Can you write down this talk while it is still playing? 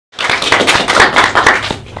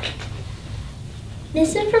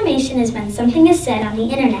Misinformation is when something is said on the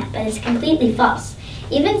internet but is completely false.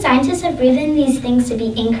 Even scientists have proven these things to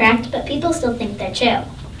be incorrect, but people still think they're true.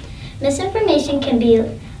 Misinformation can be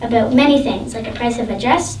about many things, like a price of a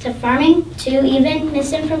dress, to farming, to even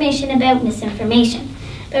misinformation about misinformation.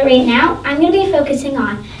 But right now, I'm going to be focusing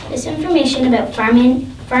on misinformation about farming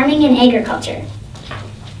and agriculture.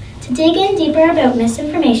 To dig in deeper about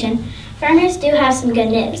misinformation, farmers do have some good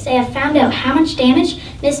news. They have found out how much damage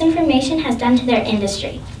misinformation has done to their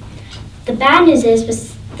industry. The bad news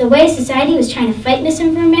is the way society was trying to fight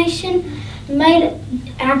misinformation might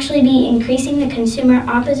actually be increasing the consumer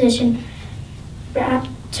opposition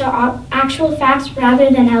to actual facts rather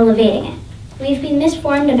than elevating it. We've been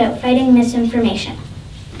misinformed about fighting misinformation.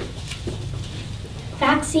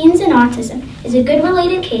 Vaccines and autism is a good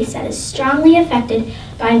related case that is strongly affected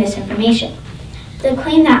by misinformation. The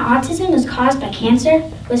claim that autism was caused by cancer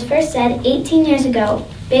was first said 18 years ago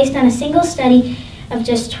based on a single study of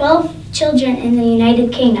just 12 children in the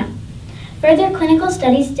United Kingdom. Further clinical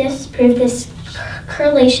studies disproved this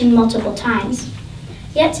correlation multiple times.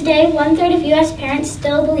 Yet today, 1/3 of U.S. parents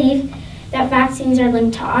still believe that vaccines are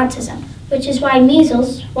linked to autism, which is why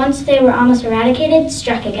measles, once they were almost eradicated,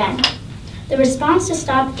 struck again. The response to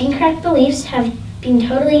stop incorrect beliefs have been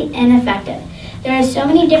totally ineffective. There are so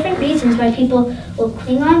many different reasons why people will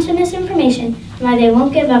cling on to misinformation and why they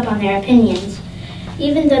won't give up on their opinions,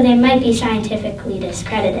 even though they might be scientifically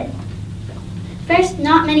discredited. First,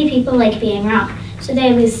 not many people like being wrong, so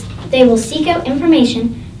they will seek out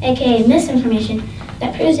information, aka misinformation,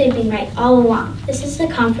 that proves they've been right all along. This is the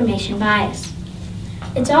confirmation bias.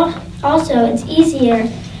 It's easier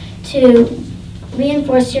to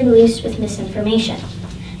reinforce your beliefs with misinformation.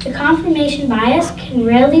 The confirmation bias can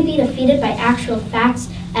rarely be defeated by actual facts,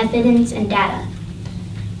 evidence, and data.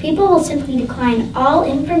 People will simply decline all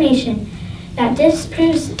information that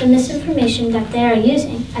disproves the misinformation that they are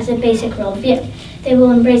using as a basic worldview. They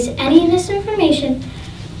will embrace any misinformation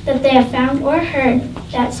that they have found or heard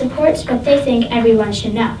that supports what they think everyone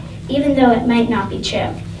should know, even though it might not be true.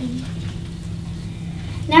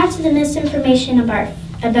 Now to the misinformation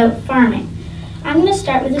about farming. I'm going to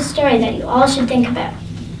start with a story that you all should think about.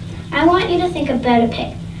 I want you to think about a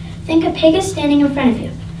pig. Think a pig is standing in front of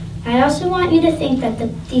you. I also want you to think that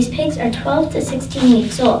these pigs are 12 to 16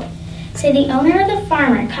 weeks old. Say the owner or the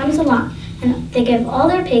farmer comes along and they give all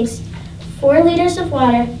their pigs 4 liters of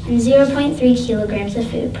water and 0.3 kilograms of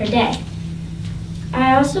food per day.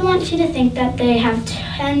 I also want you to think that they have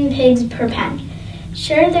 10 pigs per pen.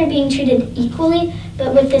 Sure, they're being treated equally,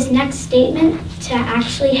 but with this next statement to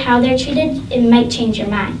actually how they're treated, it might change your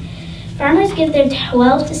mind. Farmers give their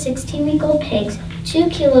 12 to 16-week-old pigs 2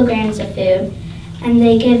 kilograms of food, and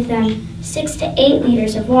they give them 6 to 8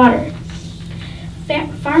 liters of water.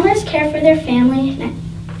 Farmers care for their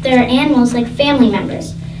animals like family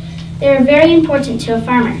members. They are very important to a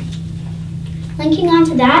farmer. Linking on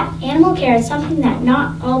to that, animal care is something that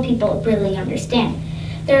not all people really understand.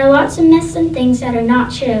 There are lots of myths and things that are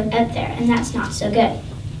not true out there, and that's not so good.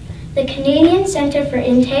 The Canadian Centre for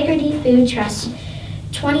Integrity Food Trust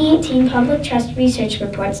 2018 Public Trust Research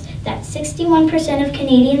reports that 61% of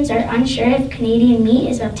Canadians are unsure if Canadian meat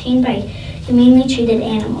is obtained by humanely treated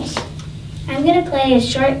animals. I'm going to play a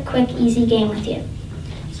short, quick, easy game with you.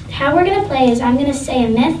 How we're going to play is I'm going to say a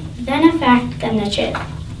myth, then a fact, then the truth.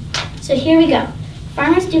 So here we go.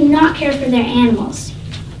 Farmers do not care for their animals.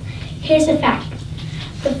 Here's a fact.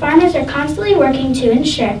 The farmers are constantly working to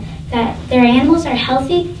ensure that their animals are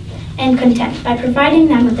healthy and content by providing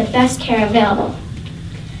them with the best care available.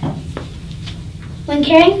 When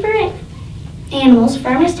caring for animals,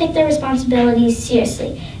 farmers take their responsibilities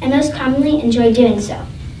seriously and most commonly enjoy doing so.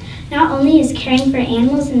 Not only is caring for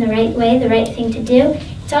animals in the right way the right thing to do,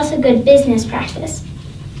 it's also good business practice.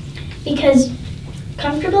 Because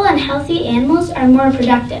comfortable and healthy animals are more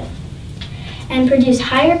productive and produce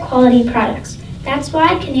higher quality products. That's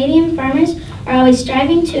why Canadian farmers are always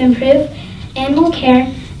striving to improve animal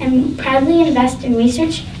care and proudly invest in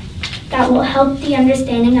research that will help the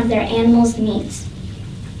understanding of their animals' needs.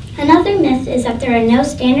 Another myth is that there are no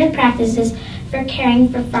standard practices for caring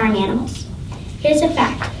for farm animals. Here's a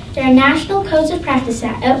fact. There are national codes of practice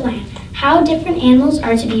that outline how different animals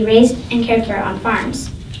are to be raised and cared for on farms.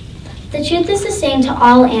 The truth is the same to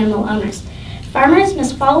all animal owners. Farmers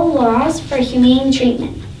must follow laws for humane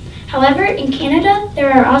treatment. However, in Canada,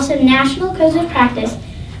 there are also national codes of practice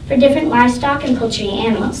for different livestock and poultry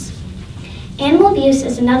animals. Animal abuse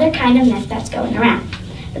is another kind of myth that's going around.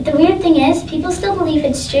 But the weird thing is, people still believe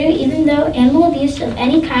it's true even though animal abuse of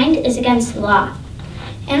any kind is against the law.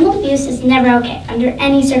 Animal abuse is never okay under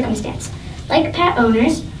any circumstance. Like pet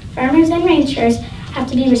owners, farmers and ranchers have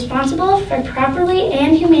to be responsible for properly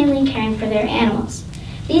and humanely caring for their animals.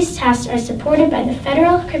 These tasks are supported by the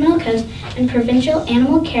federal criminal codes and provincial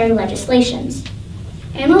animal care legislations.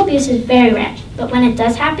 Animal abuse is very rare, but when it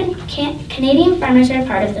does happen, Canadian farmers are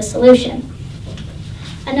part of the solution.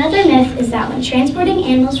 Another myth is that when transporting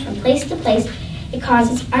animals from place to place, it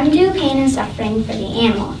causes undue pain and suffering for the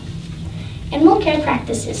animal. Animal care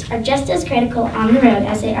practices are just as critical on the road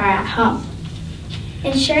as they are at home.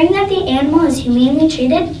 Ensuring that the animal is humanely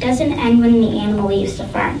treated doesn't end when the animal leaves the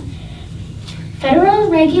farm. Federal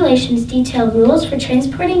regulations detail rules for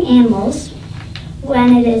transporting animals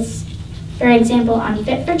when it is, for example,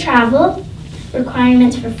 unfit for travel,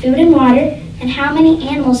 requirements for food and water, and how many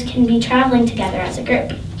animals can be traveling together as a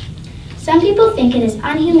group. Some people think it is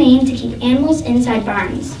inhumane to keep animals inside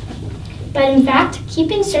barns. But in fact,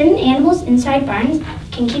 keeping certain animals inside barns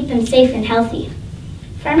can keep them safe and healthy.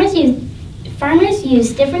 Farmers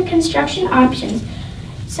use different construction options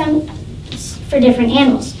for different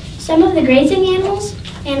animals. Some of the grazing animals,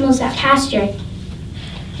 animals that pasture,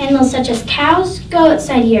 animals such as cows, go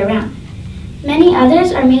outside year-round. Many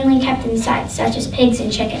others are mainly kept inside, such as pigs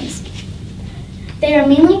and chickens. They are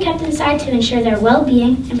mainly kept inside to ensure their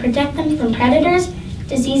well-being and protect them from predators,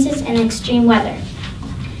 diseases, and extreme weather.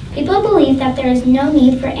 People believe that there is no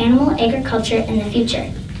need for animal agriculture in the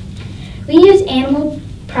future. We use animal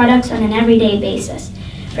products on an everyday basis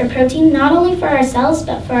for protein, not only for ourselves,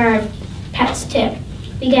 but for our pets too.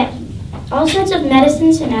 We get all sorts of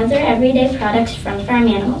medicines and other everyday products from farm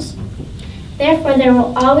animals. Therefore, there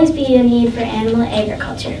will always be a need for animal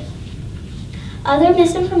agriculture. Other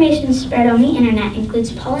misinformation spread on the internet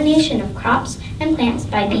includes pollination of crops and plants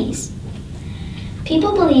by bees.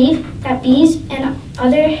 People believe that bees and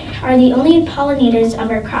other are the only pollinators of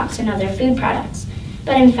our crops and other food products.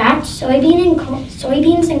 But in fact,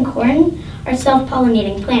 soybeans and corn are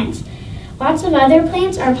self-pollinating plants. Lots of other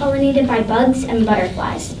plants are pollinated by bugs and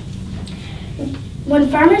butterflies. When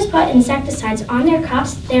farmers put insecticides on their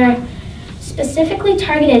crops, they are specifically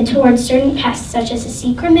targeted towards certain pests, such as a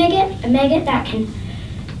secret maggot, a maggot that can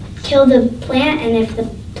kill the plant, and if the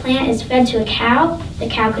plant is fed to a cow, the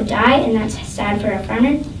cow could die, and that's sad for a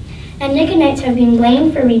farmer. And nicotinides have been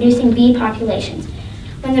blamed for reducing bee populations,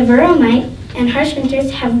 when the varroa mite and harsh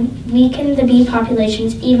winters have weakened the bee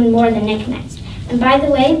populations even more than nicotinides. And by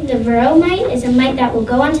the way, the varroa mite is a mite that will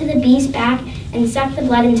go onto the bee's back and suck the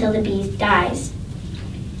blood until the bee dies.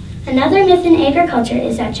 Another myth in agriculture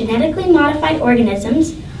is that genetically modified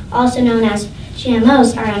organisms, also known as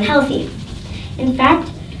GMOs, are unhealthy. In fact,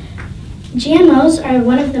 GMOs are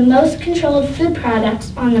one of the most controlled food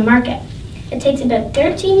products on the market. It takes about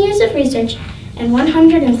 13 years of research and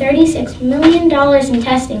 $136 million in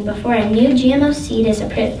testing before a new GMO seed is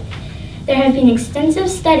approved. There have been extensive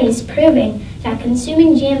studies proving that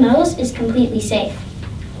consuming GMOs is completely safe.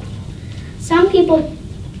 Some people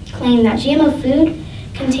claim that GMO food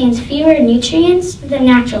contains fewer nutrients than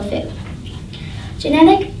natural food.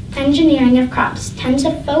 Genetic engineering of crops tends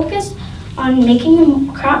to focus on making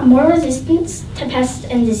the crop more resistant to pests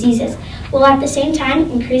and diseases, while at the same time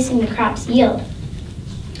increasing the crop's yield.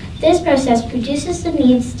 This process reduces the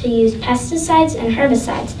needs to use pesticides and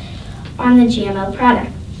herbicides on the GMO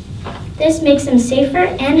product. This makes them safer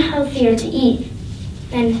and healthier to eat,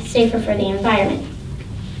 and safer for the environment.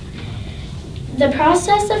 The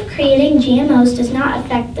process of creating GMOs does not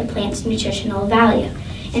affect the plant's nutritional value.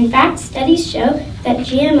 In fact, studies show that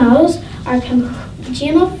GMO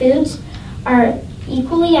foods are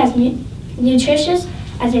equally as nutritious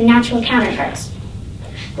as their natural counterparts.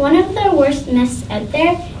 One of the worst myths out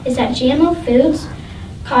there is that GMO foods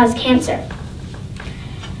cause cancer.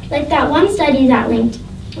 Like that one study that linked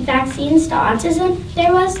vaccines to autism,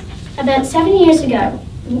 there was about 7 years ago,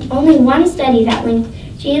 only one study that linked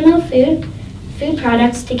GMO food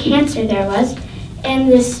products to cancer there was, and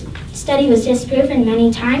this study was disproven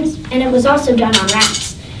many times, and it was also done on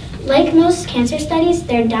rats. Like most cancer studies,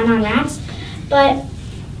 they're done on rats, but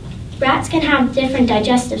rats can have different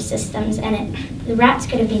digestive systems, and the rats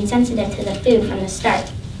could have been sensitive to the food from the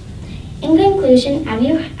start. In conclusion,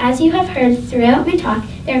 as you have heard throughout my talk,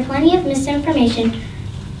 there are plenty of misinformation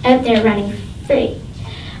out there running free.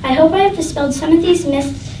 I hope I have dispelled some of these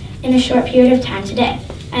myths in a short period of time today.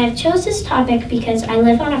 I have chose this topic because I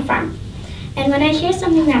live on a farm. And when I hear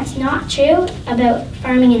something that's not true about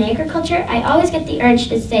farming and agriculture, I always get the urge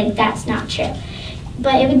to say that's not true.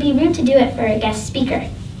 But it would be rude to do it for a guest speaker.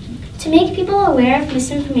 To make people aware of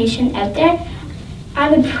misinformation out there, I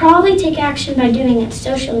would probably take action by doing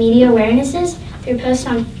social media awarenesses through posts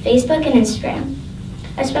on Facebook and Instagram,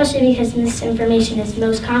 especially because misinformation is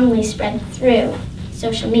most commonly spread through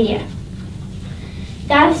social media.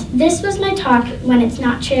 This was my talk, When It's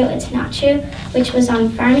Not True, It's Not True, which was on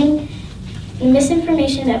farming,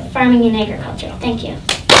 misinformation about farming and agriculture. Thank you.